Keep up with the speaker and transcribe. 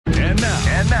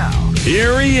now,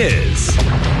 here he is,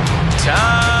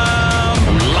 Tom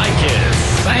Leykis.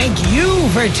 Thank you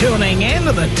for tuning in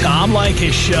to the Tom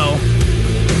Leykis Show.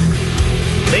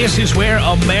 This is where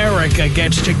America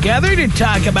gets together to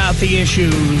talk about the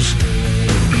issues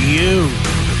you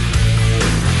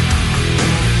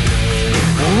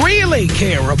really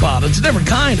care about. It's a different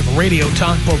kind of a radio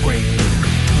talk program.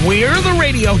 We're the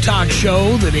radio talk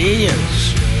show that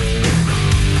is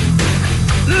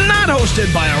not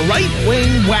hosted by a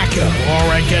right-wing wacko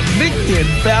or a convicted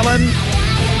felon.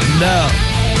 No.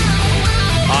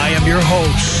 I am your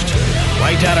host.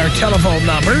 Write down our telephone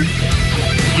number.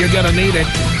 You're going to need it.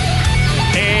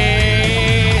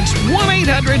 It's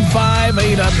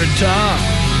 1-800-5800-TOM.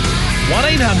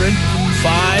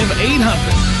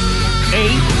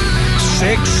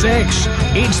 1-800-5800-866.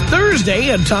 It's Thursday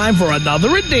and time for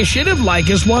another edition of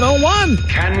Leykis 101.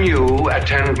 Can you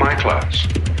attend my class?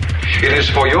 It is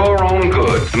for your own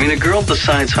good. I mean, a girl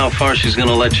decides how far she's going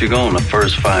to let you go in the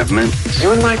first 5 minutes.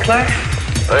 You in my class?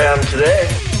 I am today.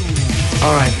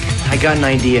 All right, I got an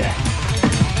idea.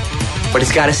 But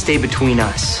it's got to stay between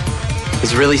us.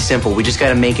 It's really simple. We just got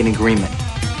to make an agreement.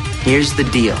 Here's the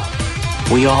deal.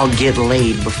 We all get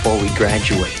laid before we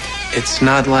graduate. It's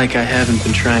not like I haven't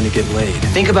been trying to get laid.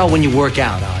 Think about when you work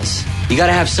out, Oz. You got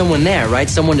to have someone there, right?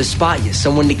 Someone to spot you,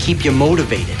 someone to keep you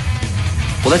motivated.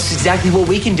 Well, that's exactly what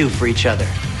we can do for each other.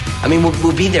 I mean,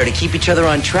 we'll be there to keep each other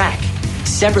on track.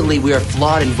 Separately, we are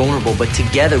flawed and vulnerable, but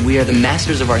together we are the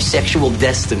masters of our sexual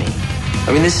destiny.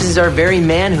 I mean, this is our very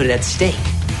manhood at stake.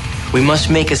 We must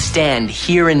make a stand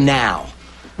here and now.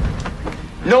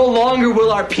 No longer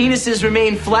will our penises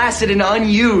remain flaccid and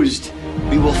unused.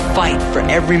 We will fight for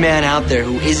every man out there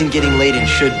who isn't getting laid and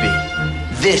should be.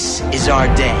 This is our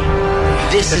day.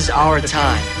 This is our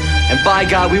time. And by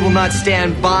God, we will not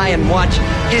stand by and watch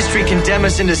history condemn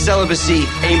us into celibacy.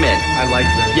 Amen. I like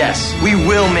that. Yes, we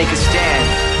will make a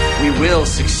stand. We will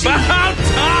succeed. About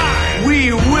time!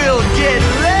 We will get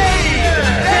laid!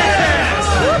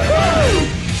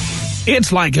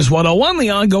 It's Leykis 101, the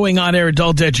ongoing on-air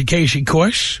adult education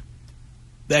course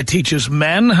that teaches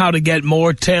men how to get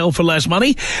more tail for less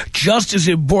money. Just as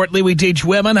importantly, we teach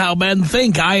women how men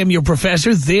think. I am your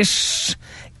professor. This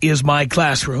is my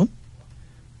classroom.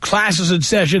 Class is in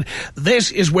session.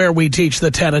 This is where we teach the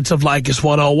tenets of Leykis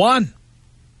 101.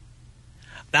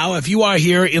 Now, if you are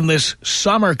here in this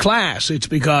summer class, it's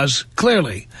because,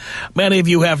 clearly, many of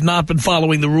you have not been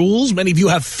following the rules. Many of you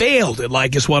have failed at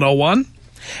Leykis 101.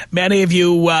 Many of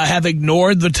you have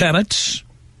ignored the tenets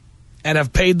and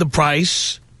have paid the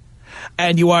price.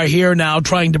 And you are here now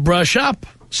trying to brush up.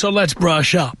 So let's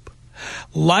brush up.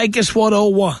 Leykis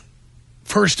 101,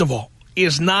 first of all,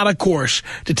 is not a course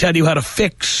to tell you how to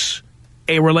fix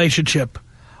a relationship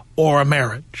or a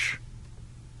marriage.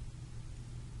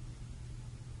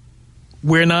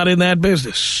 We're not in that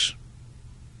business.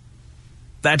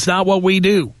 That's not what we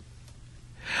do.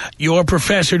 Your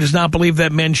professor does not believe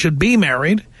that men should be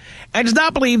married and does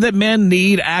not believe that men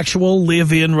need actual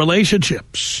live-in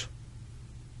relationships.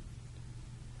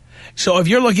 So if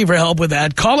you're looking for help with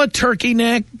that, call a turkey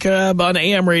neck on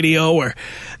AM radio or,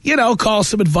 you know, call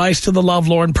some advice to the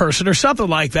lovelorn person or something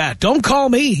like that. Don't call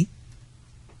me.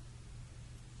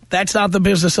 That's not the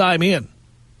business I'm in.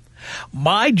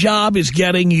 My job is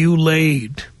getting you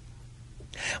laid.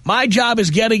 My job is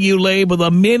getting you laid with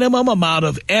a minimum amount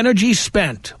of energy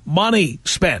spent, money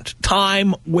spent,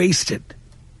 time wasted.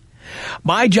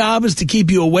 My job is to keep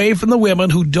you away from the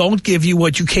women who don't give you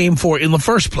what you came for in the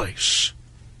first place.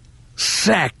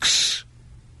 Sex.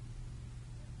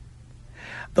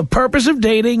 The purpose of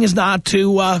dating is not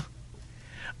to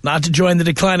join the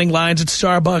declining lines at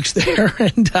Starbucks there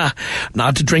and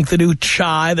not to drink the new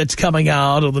chai that's coming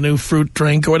out or the new fruit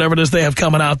drink or whatever it is they have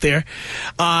coming out there.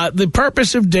 The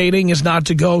purpose of dating is not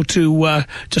to go to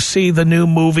see the new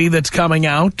movie that's coming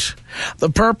out. The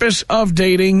purpose of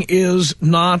dating is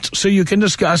not so you can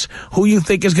discuss who you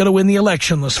think is going to win the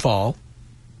election this fall.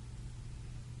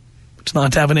 It's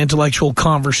not to have an intellectual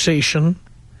conversation.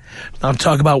 It's not to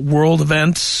talk about world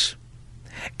events.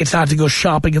 It's not to go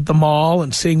shopping at the mall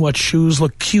and seeing what shoes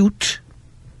look cute.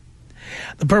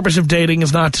 The purpose of dating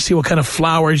is not to see what kind of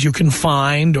flowers you can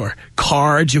find or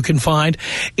cards you can find.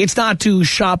 It's not to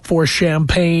shop for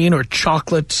champagne or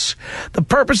chocolates. The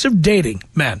purpose of dating,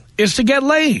 men, is to get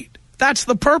laid. That's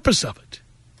the purpose of it.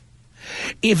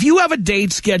 If you have a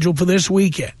date scheduled for this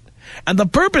weekend, and the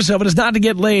purpose of it is not to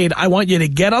get laid, I want you to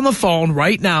get on the phone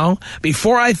right now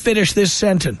before I finish this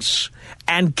sentence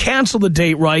and cancel the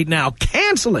date right now.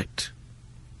 Cancel it.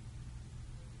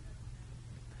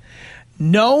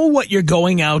 Know what you're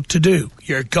going out to do.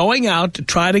 You're going out to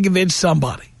try to convince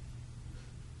somebody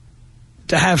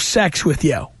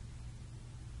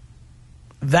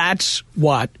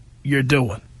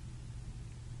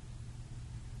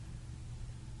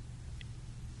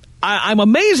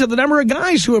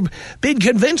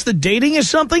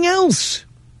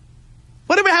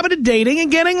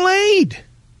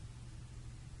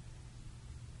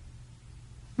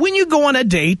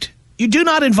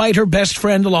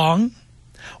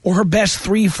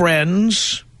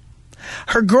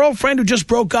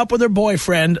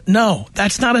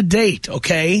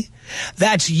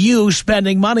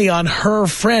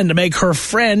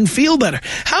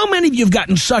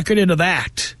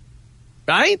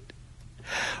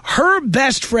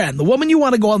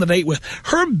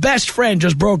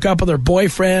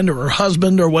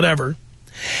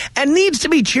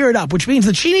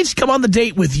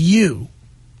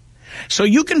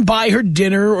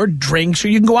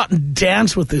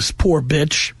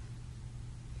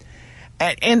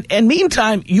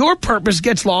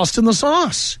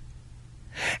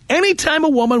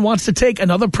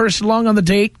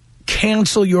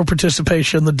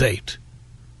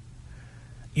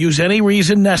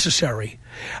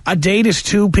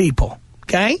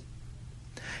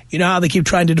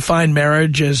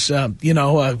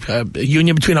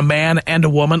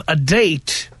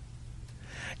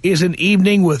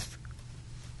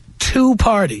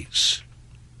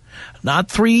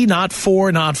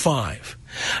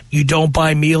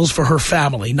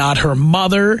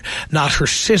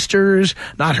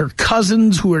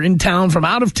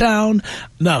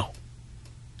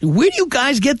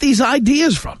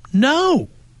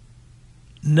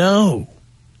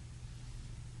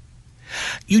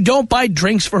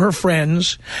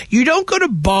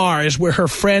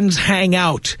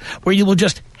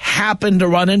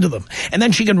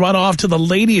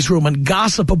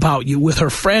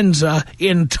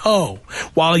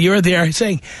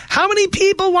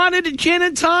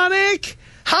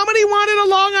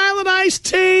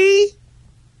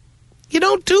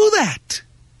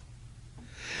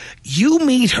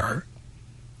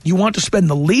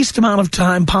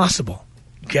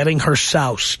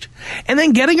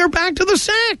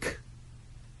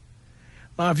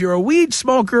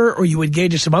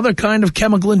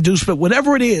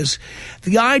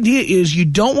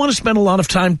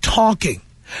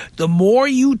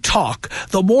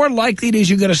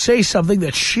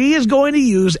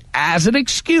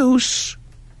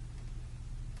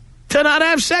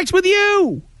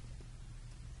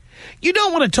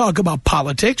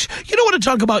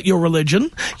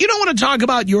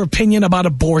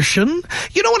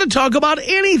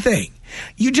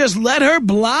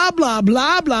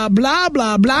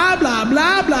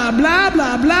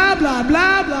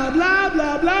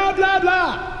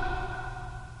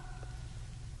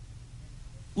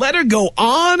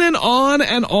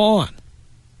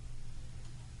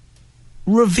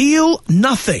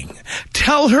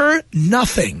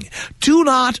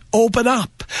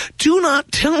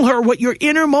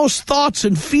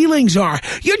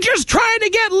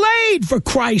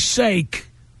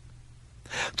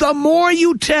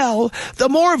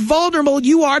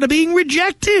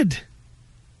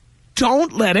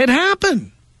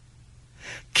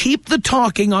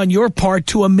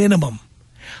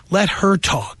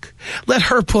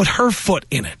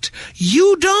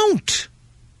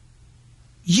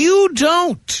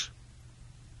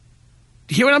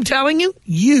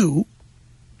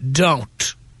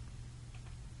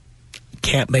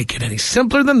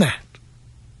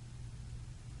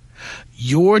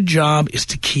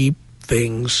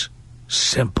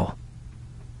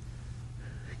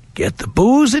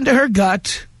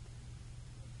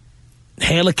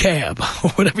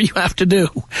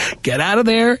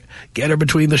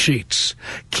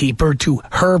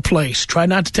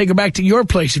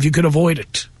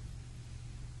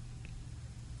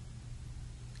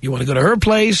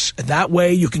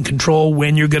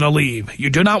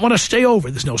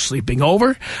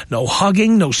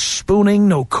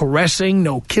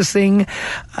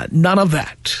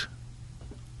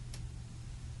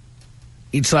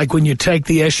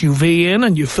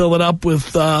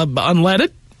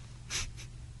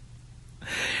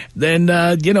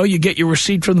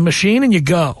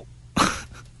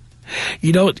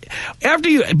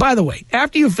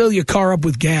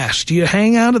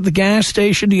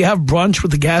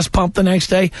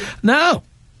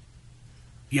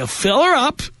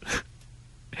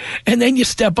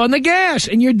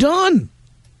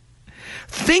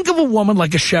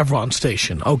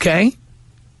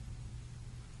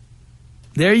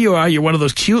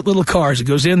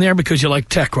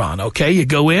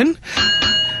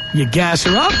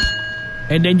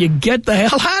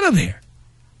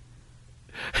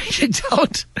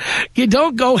You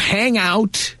don't go hang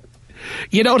out.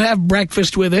 You don't have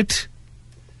breakfast with it.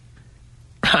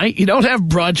 Right? You don't have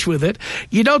brunch with it.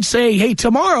 You don't say, hey,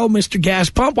 tomorrow, Mr. Gas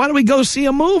Pump, why don't we go see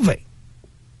a movie?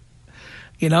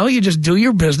 You know, you just do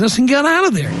your business and get out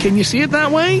of there. Can you see it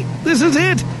that way? This is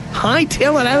it.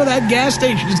 Hightail it out of that gas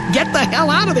station. Just get the hell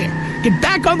out of there. Get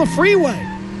back on the freeway.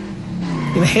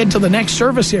 You're going to head to the next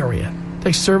service area.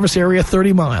 Next service area,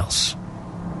 30 miles.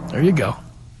 There you go.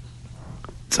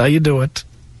 That's how you do it.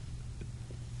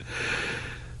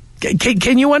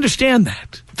 Can you understand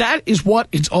that? That is what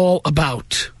it's all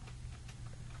about.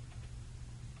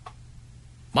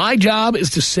 My job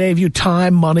is to save you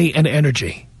time, money, and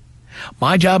energy.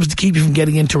 My job is to keep you from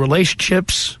getting into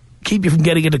relationships, keep you from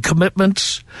getting into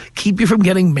commitments, keep you from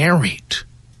getting married.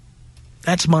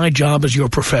 That's my job as your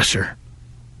professor.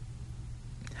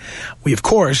 We, of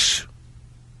course,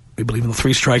 we believe in the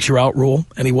 3 strikes you're out rule.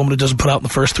 Any woman who doesn't put out in the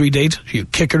first 3 dates, you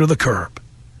kick her to the curb.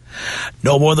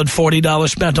 No more than $40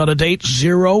 spent on a date.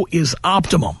 0 is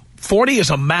optimum. 40 is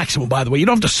a maximum, by the way. You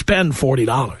don't have to spend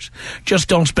 $40. Just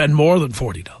don't spend more than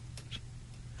 $40.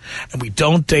 And we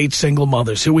don't date single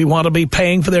mothers who we want to be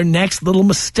paying for their next little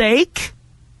mistake.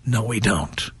 No, we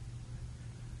don't.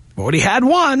 We've already had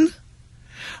one.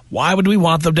 Why would we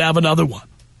want them to have another one?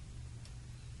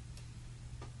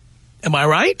 Am I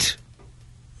right?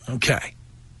 Okay.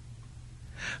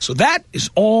 So that is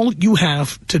all you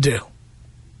have to do.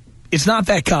 It's not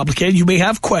that complicated. You may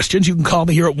have questions. You can call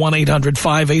me here at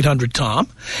 1-800-5800-TOM.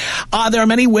 There are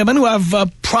many women who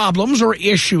have problems or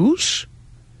issues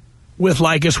with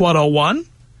Leykis 101.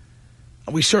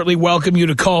 We certainly welcome you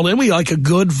to call in. We like a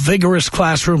good, vigorous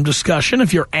classroom discussion.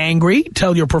 If you're angry,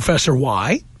 tell your professor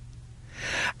why.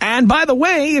 And by the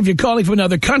way, if you're calling from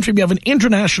another country, we have an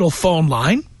international phone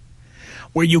line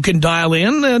where you can dial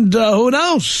in, and who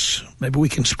knows? Maybe we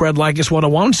can spread Leykis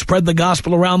 101, spread the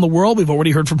gospel around the world. We've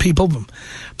already heard from people from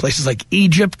places like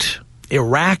Egypt,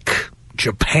 Iraq,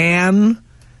 Japan.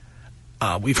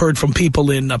 We've heard from people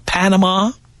in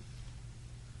Panama.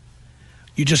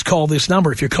 You just call this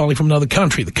number if you're calling from another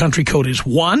country. The country code is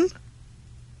 1.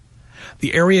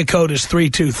 The area code is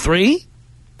 323.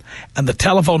 And the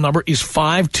telephone number is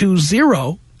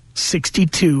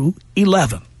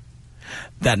 520-6211.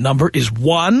 That number is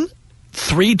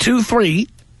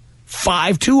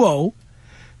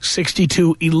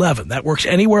 1-323-520-6211. That works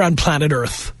anywhere on planet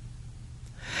Earth.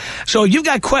 So if you've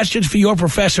got questions for your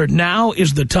professor, now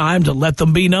is the time to let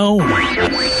them be known.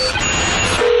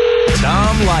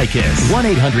 Tom Leykis.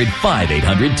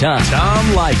 1-800-5800-TOM. Tom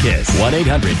Leykis.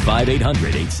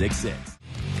 1-800-5800-866.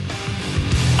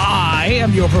 I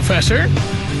am your professor.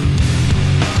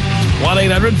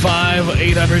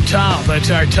 1-800-5800-TOM.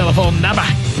 That's our telephone number.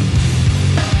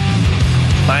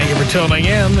 Thank you for tuning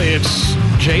in. It's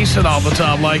Jason on the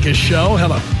Tom Leykis Show.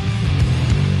 Hello.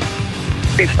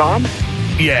 Hey, Tom?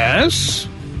 Yes?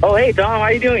 Oh, hey, Tom. How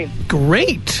you doing?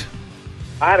 Great.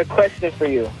 I had a question for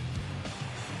you.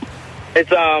 It's,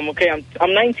 okay,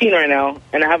 I'm 19 right now,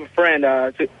 and I have a friend,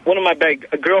 a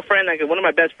girlfriend, like one of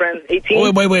my best friends,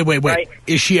 18. Wait. Right?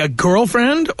 Is she a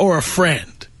girlfriend or a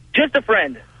friend? Just a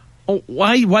friend. Oh,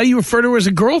 why do you refer to her as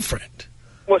a girlfriend?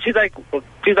 Well, she's one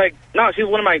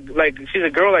of my, she's a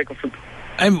girl,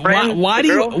 And why do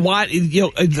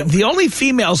you, the only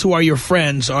females who are your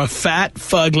friends are fat,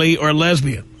 fugly, or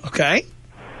lesbian, okay?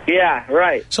 Yeah,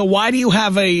 right. So why do you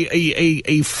have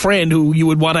a friend who you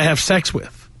would want to have sex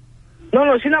with?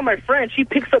 No, she's not my friend. She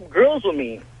picks up girls with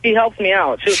me. She helps me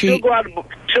out. She'll go out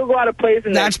of place.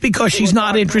 And that's because she's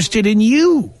not interested in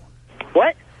you.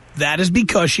 What? That is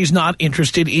because she's not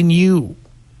interested in you.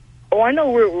 Oh, I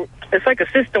know. It's like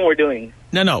a system we're doing.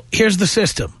 No. Here's the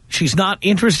system. She's not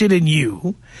interested in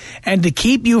you. And to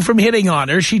keep you from hitting on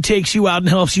her, she takes you out and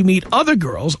helps you meet other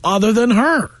girls other than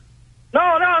her.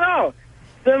 No.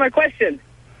 That's my question.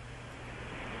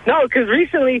 No, because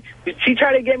recently she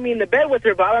tried to get me in the bed with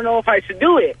her, but I don't know if I should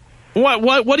do it.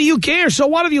 What do you care? So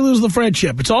what if you lose the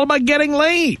friendship? It's all about getting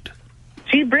laid.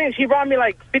 She brought me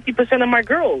like 50% of my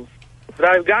girls that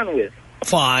I've gone with.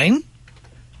 Fine.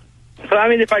 So I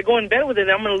mean, if I go in bed with her,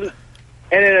 then I'm gonna,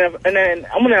 and then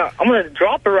I'm gonna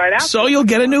drop her right after. So you'll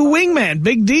get a new wingman.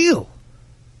 Big deal.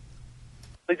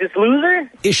 Like this loser?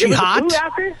 Is she hot?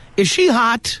 Is she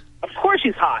hot? Of course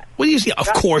she's hot. What do you see?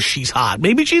 Of course she's hot.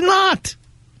 Maybe she's not.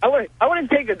 I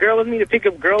wouldn't take a girl with me to pick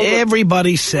up girls.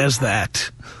 Everybody says that.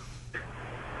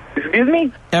 Excuse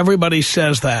me? Everybody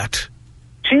says that.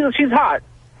 She's hot.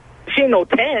 She ain't no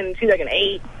 10. She's like an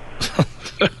 8.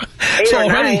 8 so or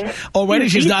 9. already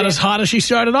she's not as hot as she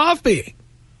started off being.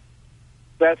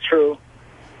 That's true.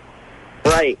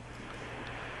 Right.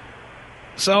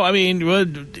 So, I mean,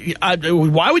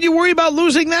 why would you worry about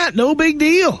losing that? No big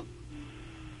deal.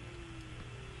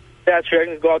 That's true. I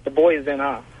can go out the boys then,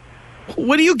 huh?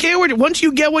 What do you care? Once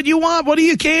you get what you want, what do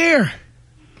you care?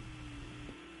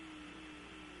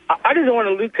 I just don't want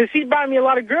to lose, because she's buying me a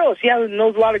lot of girls. She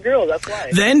knows a lot of girls, that's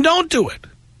why. Then don't do it.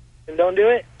 Then don't do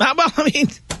it? Well, I mean,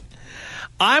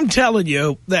 I'm telling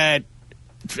you that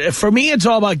for me, it's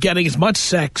all about getting as much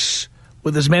sex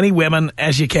with as many women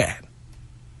as you can.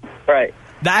 Right.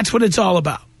 That's what it's all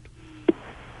about.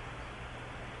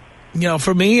 You know,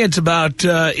 for me, it's about,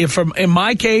 in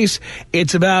my case,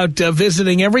 it's about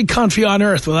visiting every country on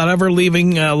Earth without ever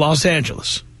leaving Los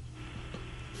Angeles.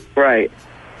 Right.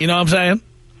 You know what I'm saying?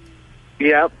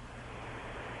 Yep.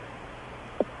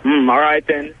 All right,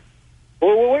 then.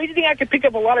 Well, where do you think I could pick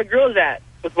up a lot of girls at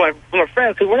with my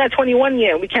friends? Because we're not 21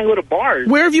 yet, and we can't go to bars.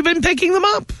 Where have you been picking them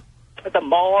up? At the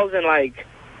malls and, like...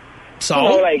 So? You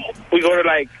know, like, we go to,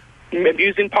 like,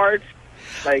 amusement parks.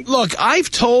 Like, look, I've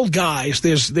told guys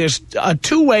there's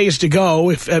two ways to go.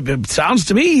 If it sounds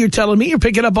to me, you're telling me you're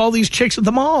picking up all these chicks at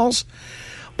the malls.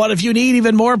 But if you need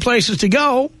even more places to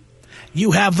go,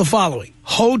 you have the following.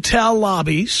 Hotel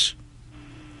lobbies,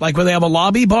 like where they have a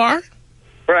lobby bar.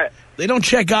 right. They don't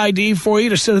check ID for you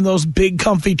to sit in those big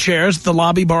comfy chairs at the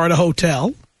lobby bar at a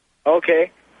hotel.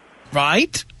 Okay.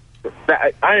 Right?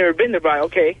 I've never been there, but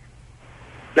okay.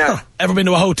 Now, Ever been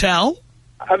to a hotel?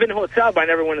 I've been to a hotel, but I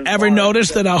never went to the Ever bar.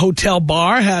 noticed that a hotel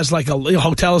bar has like a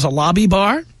hotel has a lobby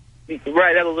bar? Right, they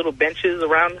have the little benches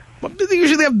around. Well, they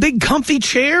usually have big comfy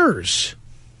chairs.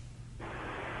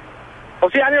 Oh,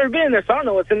 see, I've never been in there, so I don't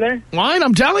know what's in there. Fine,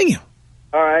 I'm telling you.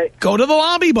 All right. Go to the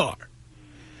lobby bar.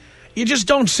 You just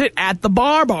don't sit at the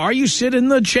bar. You sit in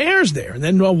the chairs there and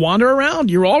then wander around.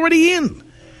 You're already in.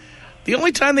 The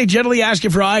only time they generally ask you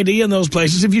for ID in those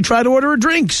places is if you try to order a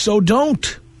drink, so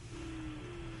don't.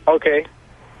 Okay.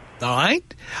 All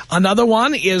right? Another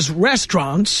one is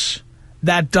restaurants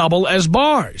that double as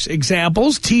bars.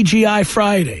 Examples, TGI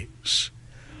Fridays,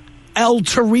 El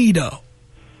Torito,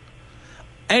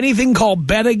 anything called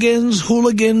Bennigan's,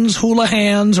 Hooligans,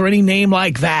 Houlihan's, or any name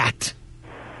like that.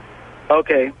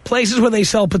 Okay. Places where they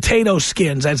sell potato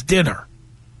skins as dinner.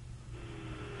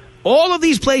 All of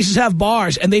these places have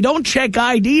bars, and they don't check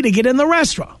ID to get in the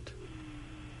restaurant.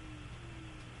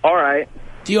 All right.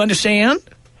 Do you understand?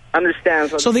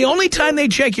 Understand. So the only time they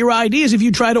check your ID is if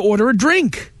you try to order a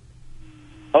drink.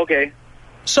 Okay.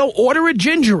 So order a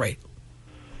ginger ale.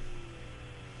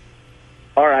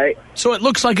 All right. So it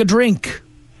looks like a drink.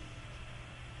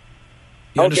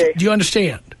 Okay. Do you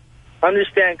understand?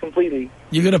 Understand completely.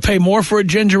 You're going to pay more for a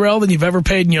ginger ale than you've ever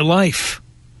paid in your life.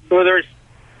 So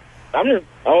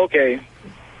okay.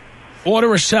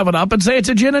 Order a 7-Up and say it's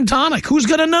a gin and tonic. Who's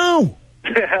going to know?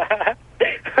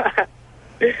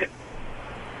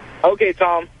 Okay,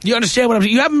 Tom. You understand what I'm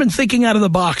saying? You haven't been thinking out of the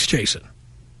box, Jason.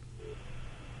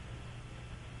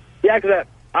 Yeah, because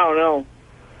I don't know.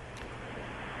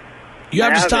 You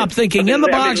have to stop thinking in the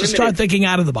box and start thinking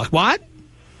out of the box. What?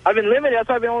 I've been limited. That's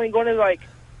why I've been only going to, like,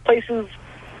 places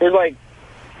there's, like,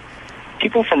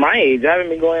 people from my age. I haven't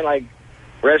been going, like,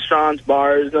 restaurants,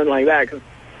 bars, nothing like that, because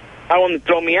I don't want them to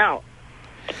throw me out.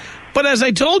 But as I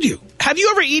told you, have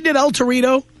you ever eaten at El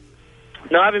Torito?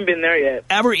 No, I haven't been there yet.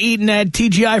 Ever eaten at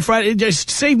TGI Friday? Just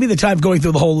save me the time going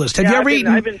through the whole list. Have you ever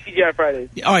eaten? I've been to TGI Fridays.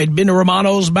 All right, been to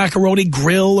Romano's Macaroni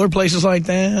Grill or places like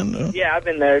that? Yeah, I've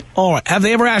been there. All right. Have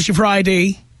they ever asked you for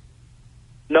ID?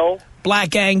 No.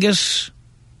 Black Angus?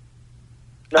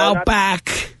 No,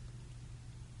 Outback?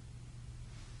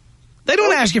 They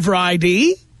don't ask you for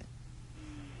ID.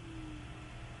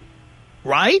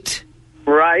 Right?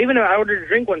 Right. Even though I ordered a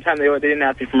drink one time, they didn't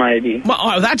ask me for my ID.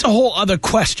 Well, that's a whole other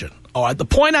question. All right, the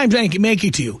point I'm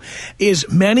making to you is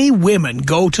many women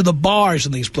go to the bars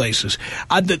in these places.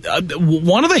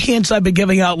 One of the hints I've been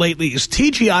giving out lately is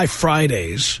TGI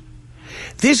Fridays.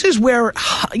 This is where,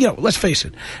 let's face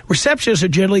it, receptionists are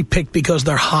generally picked because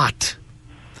they're hot.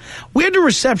 Where do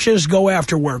receptionists go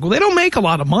after work? Well, they don't make a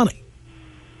lot of money.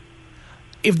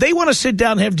 If they want to sit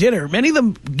down and have dinner, many of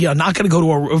them not going to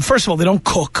go to first of all, they don't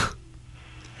cook.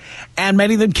 And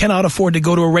many of them cannot afford to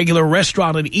go to a regular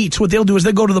restaurant and eat. So what they'll do is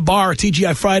they'll go to the bar at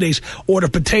TGI Fridays, order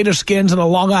potato skins and a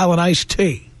Long Island iced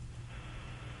tea.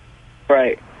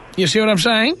 Right. You see what I'm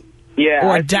saying? Yeah.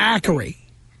 Or a daiquiri.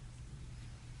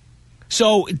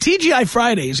 So TGI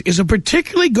Fridays is a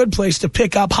particularly good place to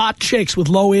pick up hot chicks with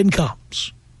low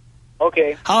incomes.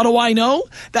 Okay. How do I know?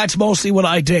 That's mostly what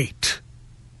I date.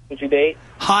 What you date?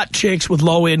 Hot chicks with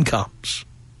low incomes.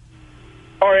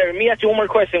 All right, let me ask you one more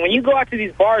question. When you go out to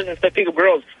these bars and stuff, pick up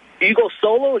girls, do you go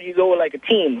solo or do you go with, like, a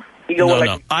team? You go with,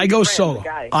 No. like, I go friend, solo. the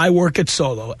guy. I work at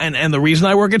solo. And the reason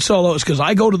I work at solo is because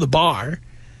I go to the bar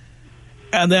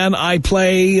and then I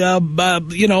play,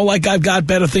 like I've got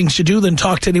better things to do than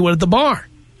talk to anyone at the bar.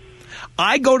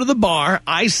 I go to the bar,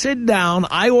 I sit down,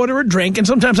 I order a drink, and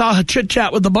sometimes I'll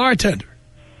chit-chat with the bartender.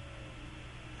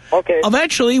 Okay.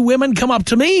 Eventually, women come up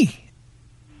to me.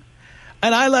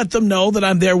 And I let them know that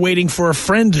I'm there waiting for a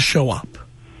friend to show up.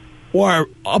 Or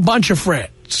a bunch of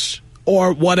friends.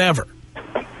 Or whatever.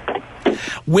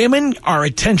 Women are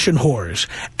attention whores.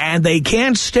 And they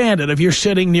can't stand it if you're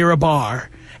sitting near a bar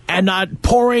and not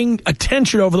pouring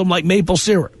attention over them like maple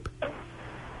syrup.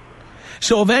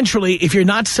 So eventually, if you're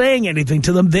not saying anything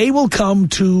to them, they will come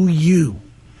to you.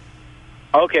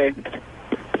 Okay.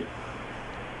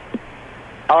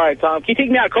 All right, Tom. Can you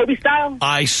take me out Kobe style?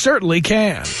 I certainly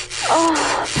can. This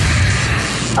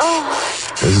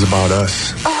is about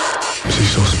us. She's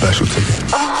so special to me.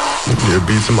 You're a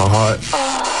beat to my heart.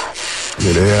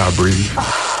 You're the air I breathe.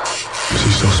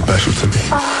 She's so special to me.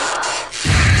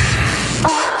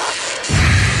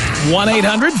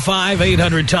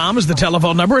 1-800-5800-TOM is the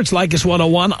telephone number. It's Leykis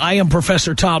 101. I am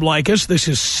Professor Tom Leykis. This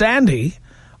is Sandy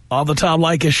on the Tom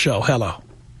Leykis Show. Hello.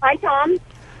 Hi, Tom.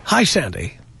 Hi,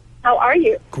 Sandy. How are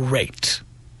you? Great.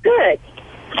 Good.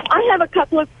 I have a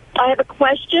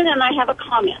question and I have a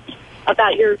comment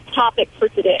about your topic for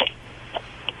today.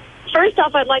 First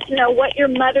off, I'd like to know what your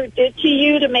mother did to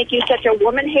you to make you such a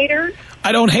woman hater.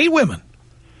 I don't hate women.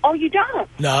 Oh, you don't?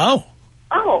 No.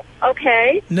 Oh,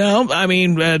 okay. No, I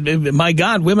mean, my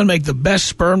God, women make the best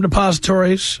sperm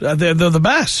depositories. They're the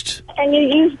best. And you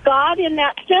use God in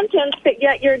that sentence, but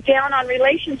yet you're down on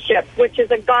relationships, which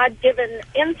is a God-given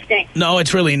instinct. No,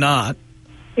 it's really not.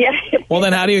 Yeah. Well,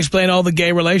 then how do you explain all the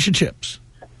gay relationships?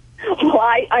 Well,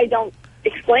 I don't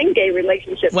explain gay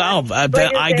relationships. Well,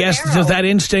 I guess, does that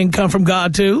instinct come from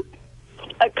God, too?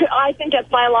 I think that's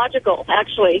biological,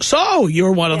 actually. So,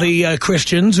 you're one of the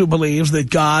Christians who believes that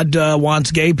God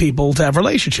wants gay people to have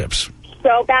relationships.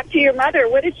 So, back to your mother.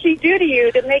 What did she do to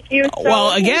you to make you so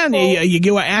Well, again, hateful?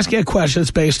 you are asking a question that's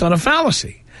based on a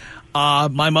fallacy.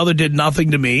 My mother did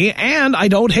nothing to me, and I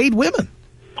don't hate women.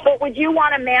 But would you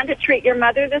want a man to treat your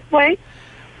mother this way?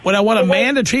 Would I want a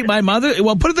man to treat my mother?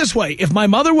 Well, put it this way. If my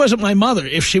mother wasn't my mother,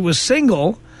 if she was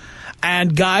single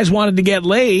and guys wanted to get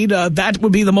laid, that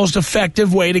would be the most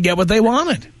effective way to get what they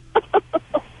wanted.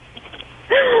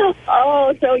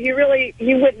 Oh, so you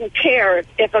wouldn't care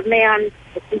if a man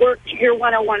worked your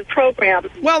one-on-one program?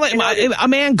 Well, a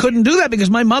man couldn't do that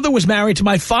because my mother was married to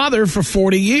my father for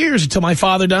 40 years until my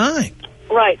father died.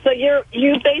 Right. So you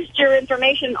based your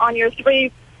information on your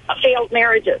 3 failed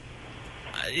marriages.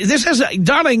 This is,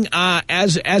 darling,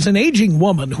 as an aging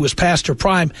woman who is past her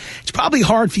prime, it's probably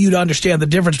hard for you to understand the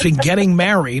difference between getting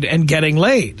married and getting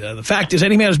laid. The fact is,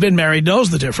 any man who's been married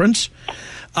knows the difference.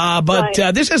 But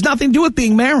right. This has nothing to do with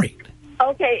being married.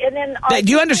 Okay, and then...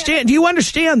 Do you understand? Do you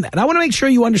understand that? I want to make sure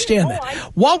you understand that.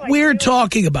 What we're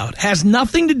talking about has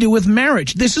nothing to do with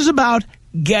marriage. This is about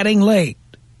getting laid.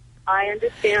 I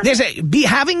understand.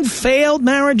 Having failed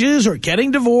marriages or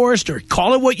getting divorced or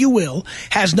call it what you will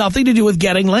has nothing to do with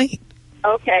getting laid.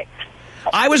 Okay.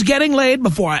 I was getting laid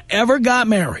before I ever got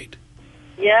married.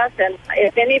 Yes, and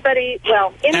if anybody,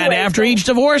 well, anyway. And after each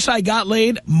divorce, I got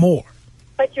laid more.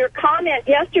 But your comment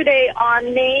yesterday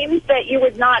on names that it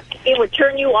would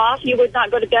turn you off, you would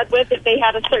not go to bed with if they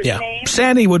had a certain name.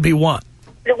 Sandy would be one.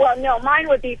 Well, no, mine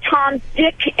would be Tom,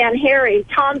 Dick, and Harry.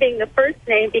 Tom being the first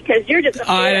name because you're just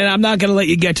a And I'm not going to let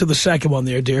you get to the second one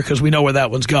there, dear, because we know where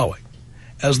that one's going.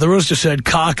 As the rooster said,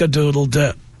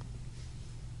 cock-a-doodle-dip.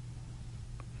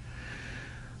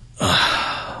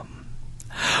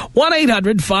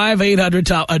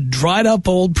 1-800-5800-TOM. A dried-up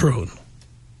old prune.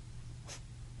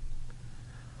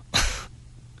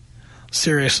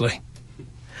 Seriously.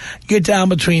 Get down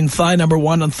between thigh number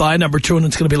 1 and thigh number 2, and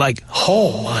it's going to be like,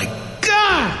 oh, my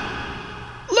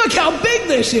God! Look how big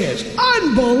this is!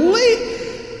 Unbelievable!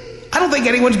 I don't think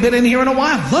anyone's been in here in a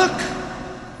while. Look!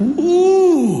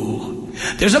 Ooh!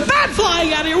 There's a bat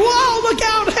flying out of here! Whoa! Look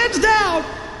out! Heads down!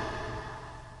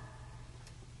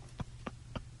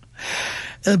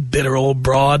 A bitter old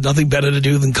broad, nothing better to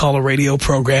do than call a radio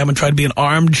program and try to be an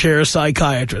armchair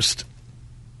psychiatrist.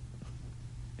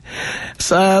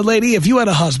 So, lady, if you had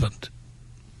a husband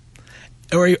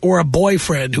or a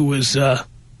boyfriend who was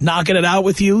knocking it out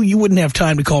with you, you wouldn't have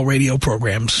time to call radio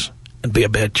programs and be a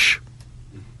bitch.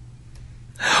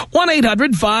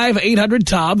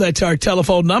 1-800-5800-TOM. That's our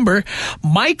telephone number.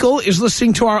 Michael is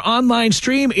listening to our online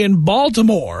stream in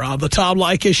Baltimore on the Tom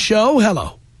Leykis Show.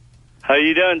 Hello. How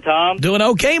you doing, Tom? Doing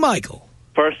okay, Michael.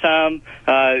 First time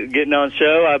getting on the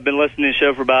show. I've been listening to the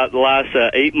show for about the last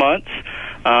 8 months.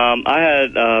 I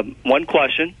had one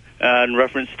question in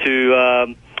reference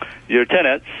to your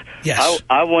tenants. Yes.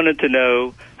 I wanted to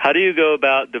know, how do you go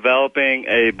about developing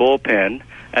a bullpen,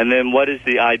 and then what is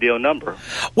the ideal number?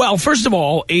 Well, first of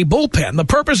all, a bullpen, the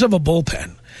purpose of a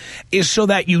bullpen is so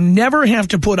that you never have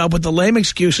to put up with the lame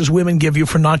excuses women give you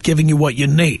for not giving you what you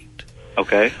need.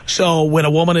 Okay. So when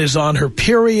a woman is on her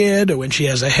period, or when she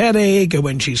has a headache, or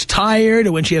when she's tired,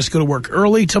 or when she has to go to work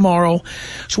early tomorrow,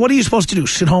 so what are you supposed to do?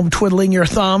 Sit home twiddling your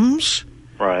thumbs?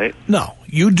 Right. No.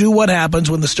 You do what happens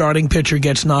when the starting pitcher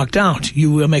gets knocked out.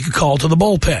 You make a call to the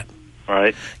bullpen.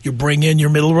 Right. You bring in your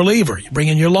middle reliever. You bring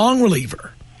in your long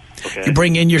reliever. Okay. You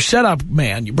bring in your setup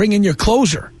man. You bring in your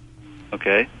closer.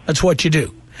 Okay. That's what you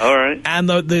do. All right. And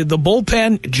the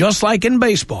bullpen, just like in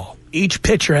baseball, each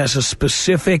pitcher has a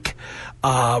specific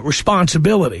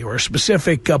responsibility or a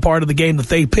specific part of the game that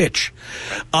they pitch.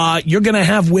 You're going to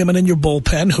have women in your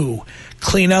bullpen who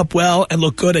clean up well and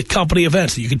look good at company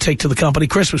events that you can take to the company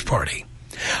Christmas party.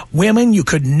 Women you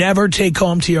could never take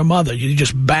home to your mother. You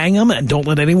just bang them and don't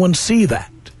let anyone see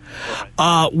that.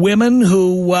 Women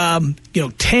who,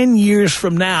 10 years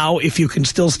from now, if you can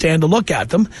still stand to look at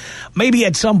them, maybe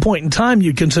at some point in time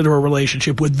you'd consider a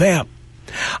relationship with them.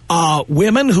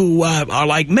 Women who are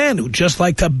like men who just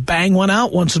like to bang one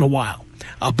out once in a while.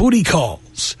 Booty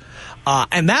calls.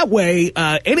 And that way,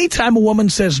 anytime a woman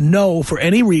says no for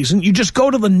any reason, you just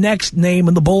go to the next name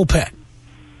in the bullpen.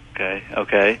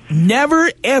 Okay.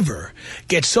 Never, ever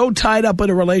get so tied up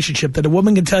in a relationship that a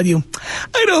woman can tell you,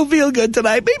 I don't feel good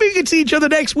tonight. Maybe we can see each other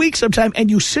next week sometime. And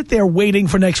you sit there waiting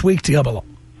for next week to come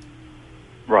along.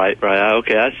 Right.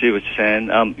 Okay, I see what you're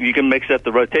saying. You can mix up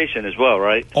the rotation as well,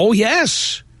 right? Oh,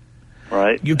 yes.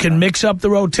 Right. You can mix up the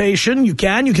rotation. You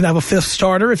can have a fifth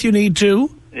starter if you need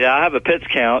to. Yeah, I have a pitch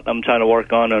count I'm trying to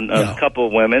work on a couple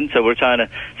of women. So we're trying to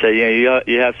say,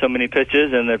 you have so many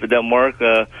pitches, and if it doesn't work,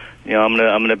 I'm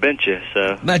gonna bench you.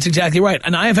 So that's exactly right.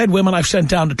 And I have had women I've sent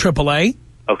down to AAA.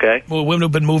 Okay. Well, women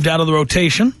who've been moved out of the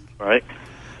rotation. Right.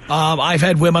 I've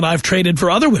had women I've traded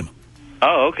for other women.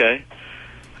 Oh, okay.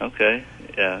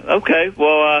 Yeah. Okay.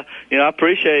 Well, I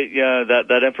appreciate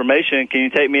that information. Can you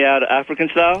take me out African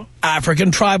style?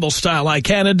 African tribal style, I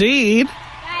can indeed.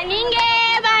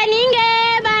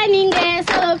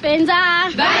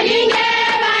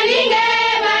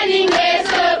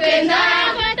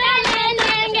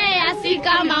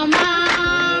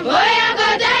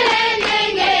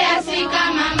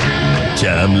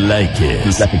 Tom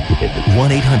Leykis.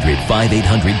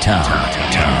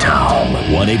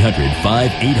 1-800-5800-TOM.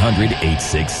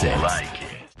 1-800-5800-866.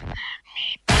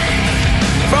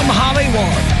 From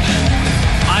Hollywood,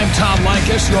 I'm Tom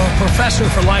Leykis, your professor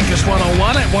for Leykis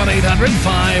 101 at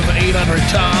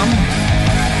 1-800-5800-TOM.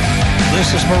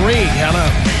 This is Marie. Hello.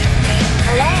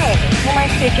 Hello. Who am I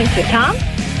speaking to, Tom?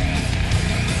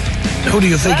 Who do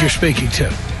you think you're speaking to?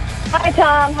 Hi,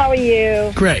 Tom. How are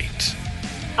you? Great.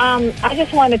 I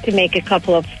just wanted to make a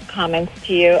couple of comments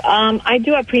to you. I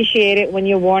do appreciate it when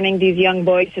you're warning these young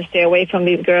boys to stay away from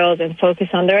these girls and focus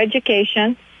on their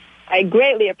education. I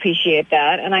greatly appreciate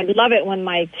that, and I love it when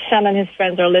my son and his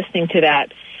friends are listening to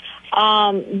that.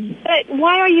 But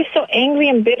why are you so angry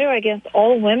and bitter against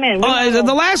all women?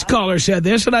 The last caller said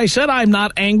this, and I said I'm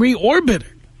not angry or bitter.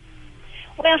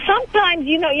 Well, sometimes,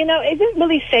 is it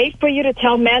really safe for you to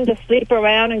tell men to sleep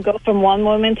around and go from one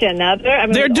woman to another? I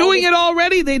mean, they're doing it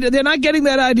already. They're not getting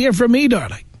that idea from me,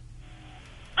 darling.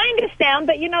 I understand,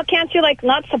 but, can't you,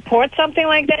 not support something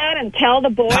like that and tell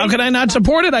the boys? How can I not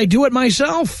support it? I do it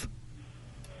myself.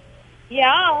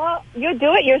 Yeah, well, you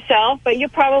do it yourself, but you're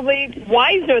probably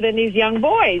wiser than these young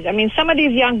boys. I mean, some of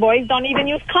these young boys don't even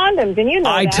use condoms, and you know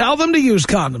I tell them to use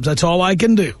condoms. That's all I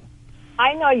can do.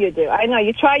 I know you do. I know.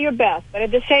 You try your best, but at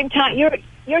the same time, your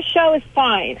show is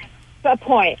fine to a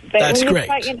point. But that's great.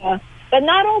 But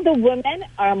not all the women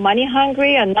are money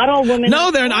hungry, and not all women... No,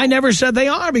 I never said they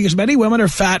are, because many women are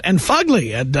fat and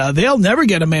fugly, and they'll never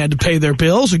get a man to pay their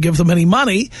bills or give them any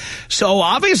money. So,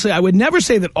 obviously, I would never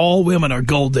say that all women are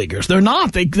gold diggers. They're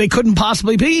not. They couldn't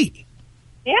possibly be.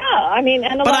 Yeah, I mean...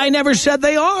 But I never said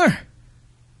they are.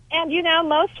 And,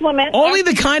 most women... Only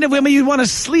the kind of women you'd want to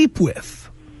sleep with.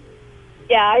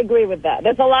 Yeah, I agree with that.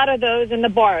 There's a lot of those in the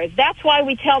bars. That's why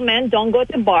we tell men don't go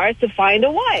to bars to find a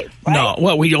wife. Right? No,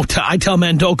 well, we don't. I tell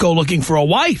men don't go looking for a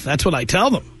wife. That's what I tell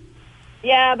them.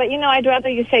 Yeah, but I'd rather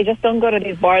you say just don't go to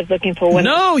these bars looking for women.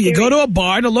 No, you go to a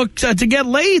bar to look to get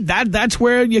laid. That's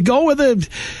where you go with the.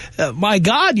 My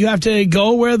God, you have to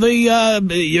go where the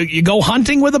you go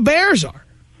hunting where the bears are,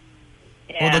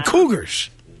 or the cougars.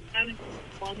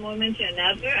 One woman to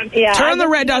another. Yeah, turn the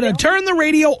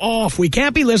radio off. We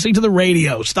can't be listening to the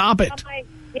radio. Stop it.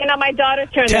 My daughter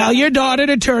turned it off. Tell your daughter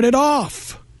to turn it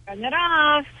off. Turn it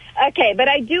off. Okay, but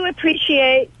I do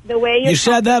appreciate the way You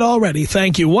said that already.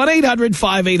 Thank you.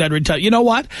 1-800-5800-TOM. You know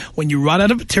what? When you run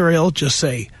out of material, just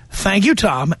say, thank you,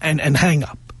 Tom, and hang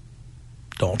up.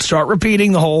 Don't start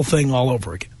repeating the whole thing all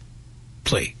over again.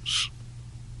 Please.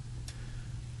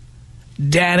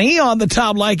 Danny on the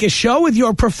Tom Leykis Show with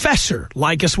your professor,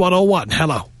 Leykis 101.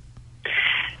 Hello.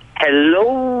 Hello,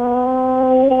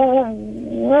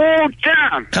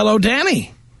 Tom. Hello,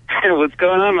 Danny. What's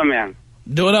going on, my man?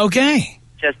 Doing okay.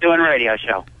 Just doing a radio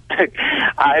show.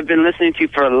 I've been listening to you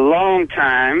for a long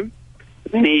time,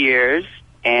 many years,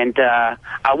 and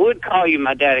I would call you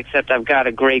my dad, except I've got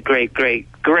a great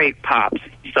pops,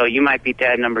 so you might be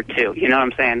dad number 2. You know what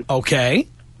I'm saying? Okay.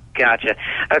 Gotcha.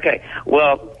 Okay,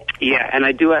 well, yeah, and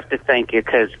I do have to thank you,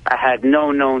 because I had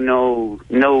no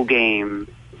game,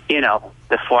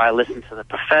 before I listened to the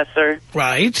professor.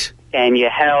 Right. And you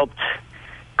helped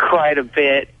quite a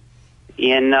bit.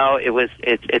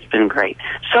 It's been great.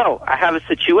 So I have a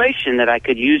situation that I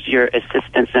could use your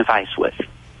assistance and advice with.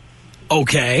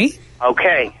 Okay.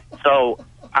 Okay. So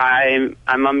I'm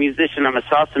a musician. I'm a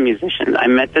salsa musician. I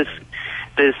met this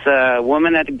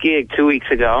woman at a gig 2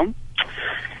 weeks ago,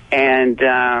 and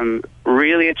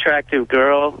really attractive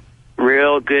girl,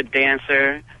 real good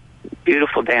dancer,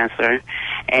 beautiful dancer,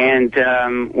 and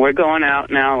we're going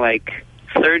out now, like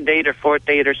third date or fourth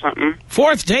date or something.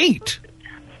 Fourth date?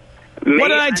 What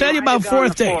did I tell you about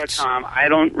fourth dates? Tom, I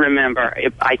don't remember.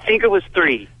 I think it was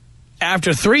 3.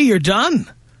 After 3, you're done.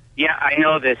 Yeah, I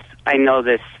know this.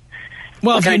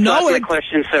 Well, if you know it,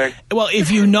 question, sir. Well, if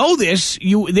you know this,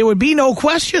 there would be no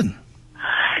question.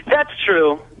 That's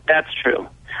true.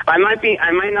 I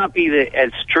might not be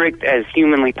as strict as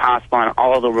humanly possible on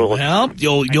all the rules. Well,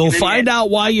 you'll find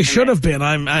out why you should have been.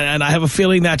 And I have a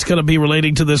feeling that's going to be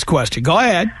relating to this question. Go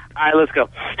ahead. All right, let's go.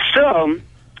 So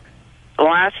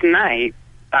last night,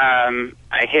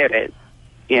 I hit it.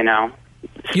 You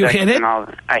hit it?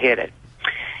 I hit it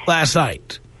last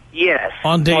night. Yes.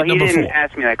 On date number 4. He didn't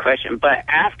ask me that question, but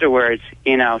afterwards,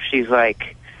 she's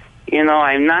like,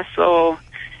 I'm not so,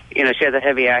 she has a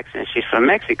heavy accent. She's from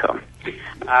Mexico.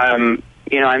 I'm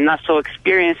not so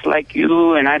experienced like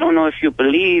you, and I don't know if you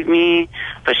believe me,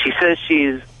 but she says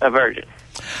she's a virgin.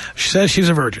 She says she's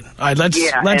a virgin. All right, let's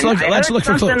look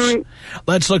for clues.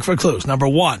 Let's look for clues. Number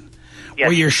 1, yes.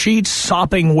 Were your sheets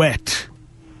sopping wet?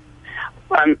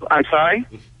 I'm sorry?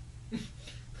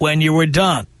 When you were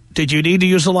done, did you need to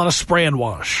use a lot of spray and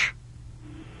wash?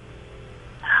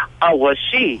 Oh, was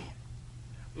she?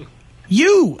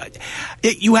 You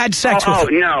had sex with her. Oh,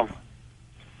 no.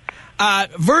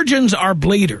 Virgins are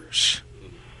bleeders.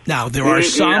 Now, there are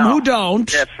some who don't.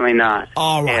 Definitely not.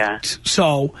 All right. Yeah.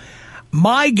 So,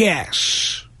 my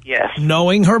guess, yes,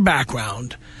 knowing her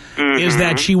background, is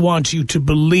that she wants you to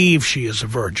believe she is a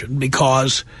virgin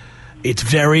because it's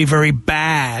very, very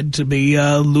bad to be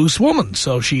a loose woman.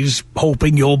 So she's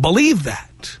hoping you'll believe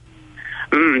that.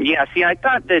 Yeah, see, I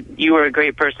thought that you were a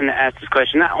great person to ask this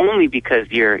question, not only because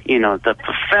you're, the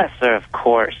professor, of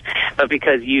course, but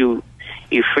because you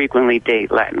frequently date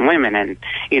Latin women. And,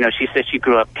 she said she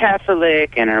grew up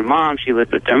Catholic, and her mom, she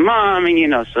lived with her mom,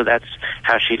 and, so that's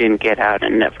how she didn't get out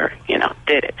and never,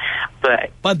 did it.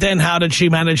 But then how did she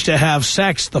manage to have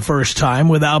sex the first time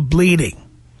without bleeding?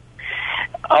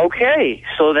 Okay,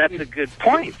 so that's a good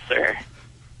point, sir.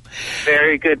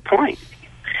 Very good point.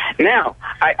 Now,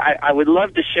 I would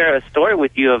love to share a story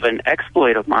with you of an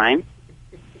exploit of mine.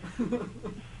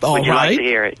 Would you like to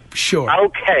hear it? Sure.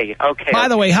 Okay. By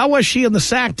the way, how was she in the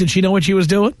sack? Did she know what she was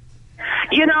doing?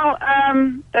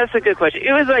 That's a good question.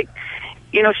 It was like,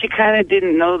 she kind of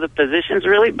didn't know the positions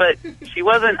really, but she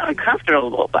wasn't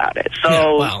uncomfortable about it. So,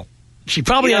 yeah, well, she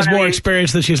probably has more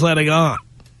experience than she's letting on.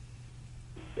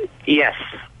 Yes,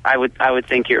 I would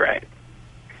think you're right.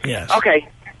 Yes. Okay.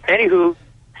 Anywho,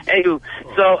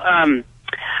 so,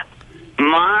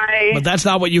 But that's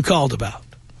not what you called about.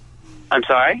 I'm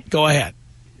sorry? Go ahead.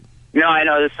 No, I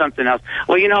know, there's something else.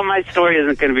 Well, my story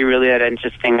isn't going to be really that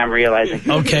interesting, I'm realizing.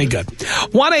 Okay, good.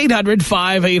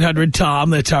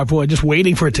 1-800-5800-TOM. That's our boy. Just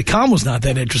waiting for it to come was not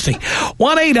that interesting.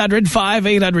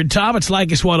 1-800-5800-TOM. It's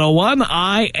Leykis 101.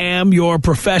 I am your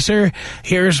professor.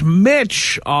 Here's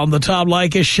Mitch on the Tom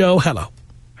Leykis Show. Hello.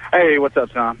 Hey, what's up,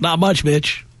 Tom? Not much,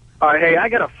 Mitch. Hey, I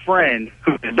got a friend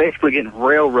who is basically getting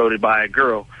railroaded by a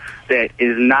girl that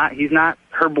he's not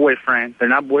her boyfriend. They're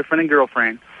not boyfriend and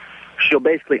girlfriend. She'll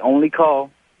basically only call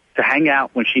to hang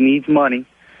out when she needs money.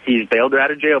 He's bailed her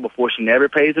out of jail before. She never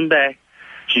pays him back.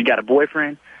 She's got a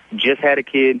boyfriend, just had a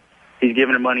kid. He's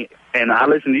giving her money. And I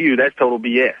listen to you. That's total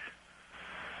BS.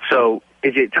 So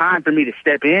is it time for me to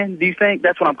step in, do you think?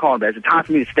 That's what I'm calling about. Is it time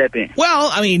for me to step in? Well,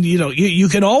 I mean, you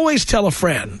can always tell a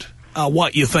friend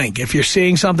what you think if you're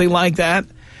seeing something like that.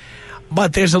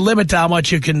 But there's a limit to how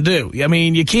much you can do. I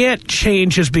mean, you can't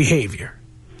change his behavior.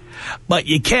 But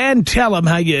you can tell him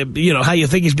how you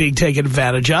think he's being taken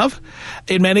advantage of.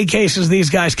 In many cases, these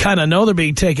guys kind of know they're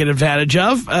being taken advantage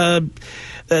of.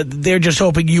 They're just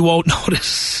hoping you won't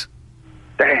notice.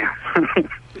 Damn.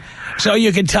 So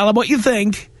you can tell him what you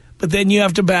think, but then you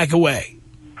have to back away.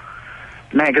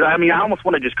 Man, because, I almost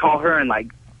want to just call her and,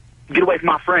 like, get away from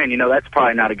my friend. That's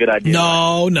probably not a good idea.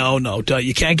 No.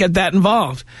 You can't get that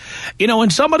involved. When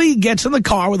somebody gets in the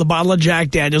car with a bottle of Jack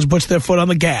Daniels and puts their foot on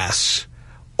the gas,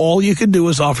 all you can do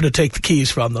is offer to take the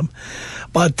keys from them.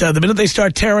 But the minute they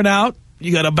start tearing out,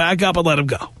 you got to back up and let them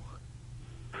go.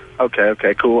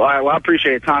 Okay, cool. All right, well, I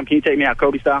appreciate it. Tom, can you take me out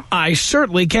Kobe style? I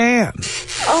certainly can. This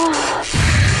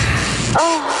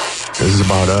is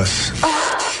about us.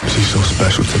 She's so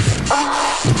special to me.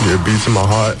 Yeah, it beats in my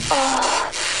heart.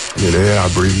 Yeah, the air I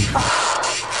breathe.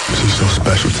 She's so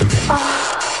special to me.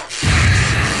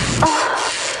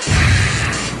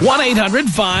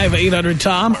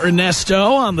 1-800-5800-TOM.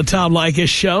 Ernesto on the Tom Leykis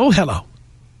Show. Hello.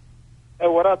 Hey,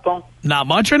 what up, Tom? Not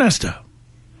much, Ernesto.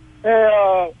 Hey,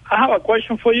 I have a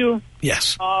question for you.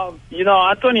 Yes. I'm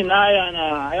 29, and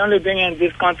I only been in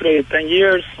this country 10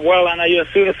 years. Well, I'm a U.S.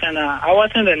 citizen. I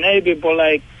was in the Navy, but,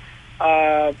 like,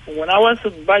 when I was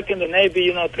back in the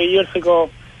Navy, 3 years ago,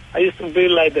 I used to be,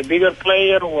 like, the bigger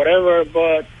player or whatever.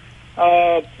 But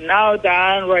now that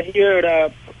I'm right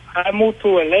here, I moved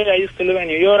to L.A. I used to live in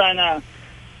New York. And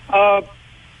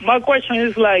my question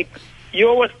is, like, you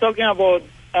always talking about,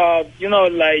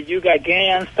 like, you got gay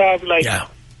and stuff. Like, yeah.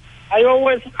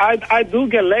 I do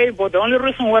get laid, but the only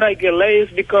reason why I get laid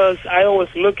is because I always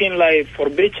looking, like, for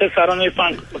bitches. I don't know if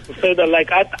I'm supposed to say that. Like,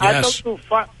 I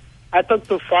talk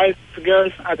to five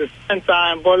girls at the same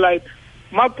time, but, like,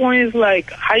 my point is,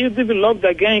 like, how you develop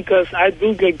the game, because I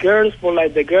do get girls, but,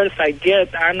 like, the girls I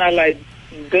get are not, like,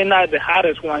 they're not the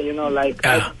hottest one, like,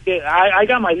 I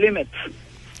got my limits.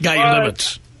 Got your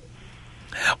limits.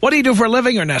 What do you do for a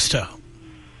living, Ernesto?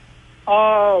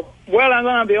 Well, I'm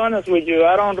going to be honest with you.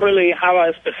 I don't really have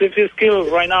a specific skill.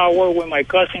 Right now, I work with my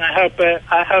cousin. I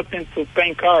help him to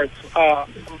paint cars, out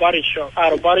of body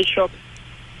shop.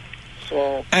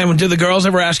 So. And do the girls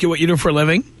ever ask you what you do for a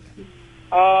living?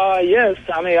 Yes.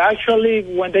 Actually,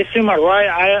 when they see my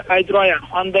ride, I drive a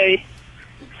Hyundai.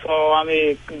 So,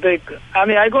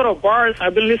 I go to bars.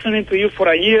 I've been listening to you for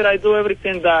a year. I do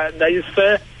everything that you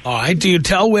say. All right. Do you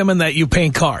tell women that you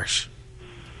paint cars?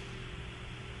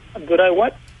 Did I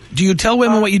what? Do you tell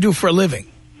women what you do for a living?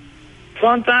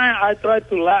 Sometimes I try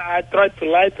to lie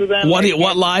to them.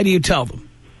 What lie do you tell them?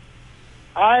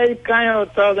 I kind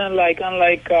of tell them, like, I'm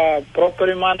like a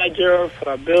property manager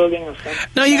for a building or something.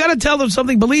 No, you got to tell them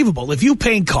something believable. If you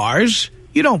paint cars,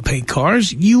 you don't paint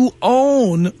cars. You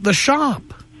own the shop.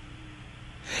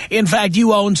 In fact,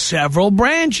 you own several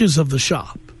branches of the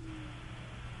shop.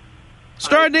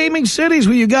 Start naming cities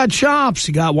where you got shops.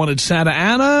 You got one in Santa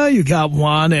Ana. You got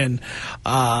one in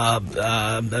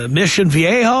Mission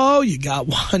Viejo. You got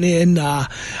one in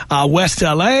West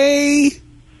L.A.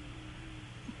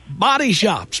 Body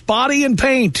shops, body and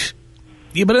paint.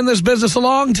 You've been in this business a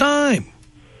long time.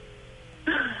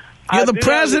 You're the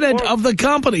president of the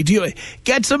company. Do you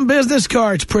get some business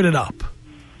cards printed up?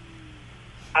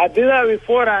 I did that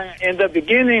before. In the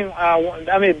beginning,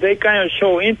 they kind of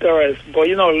show interest. But,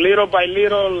 little by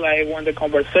little, like, when the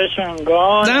conversation goes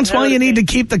on. That's why you need to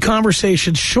keep the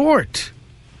conversation short.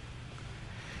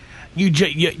 You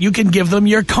can give them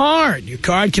your card. Your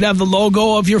card can have the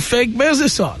logo of your fake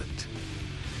business on it.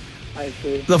 I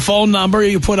see. The phone number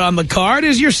you put on the card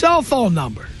is your cell phone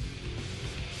number.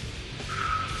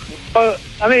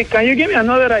 Can you give me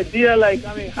another idea? Like,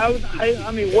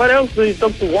 what else do you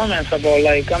talk to women about?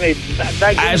 Like,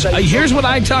 here's what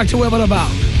I talk to women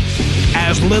about.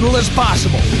 As little as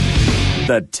possible.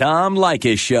 The Tom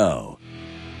Leykis Show.